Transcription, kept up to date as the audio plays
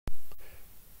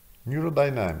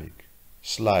Neurodynamic,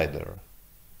 slider.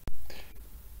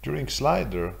 During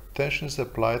slider, tension is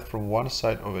applied from one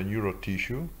side of a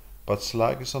neurotissue, but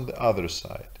slag is on the other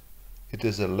side. It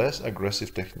is a less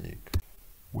aggressive technique.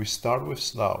 We start with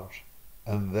slouch,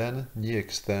 and then knee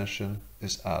extension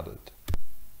is added.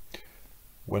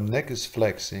 When neck is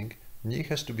flexing, knee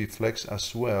has to be flexed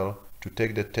as well to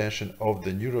take the tension off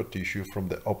the neurotissue from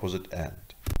the opposite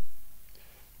end.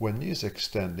 When knee is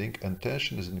extending and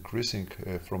tension is increasing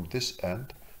from this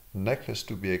end, neck has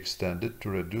to be extended to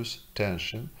reduce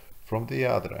tension from the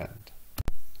other end.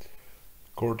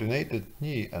 Coordinated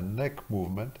knee and neck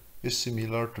movement is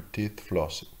similar to teeth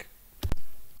flossing.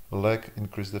 Leg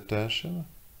increase the tension,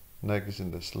 neck is in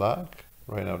the slag.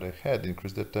 Right now the head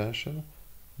increase the tension,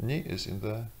 knee is in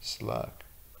the slag.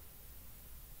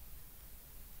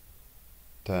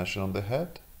 Tension on the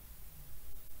head,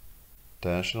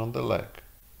 tension on the leg.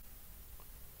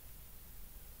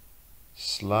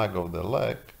 Slag of the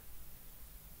leg,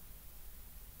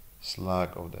 slag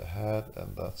of the head,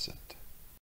 and that's it.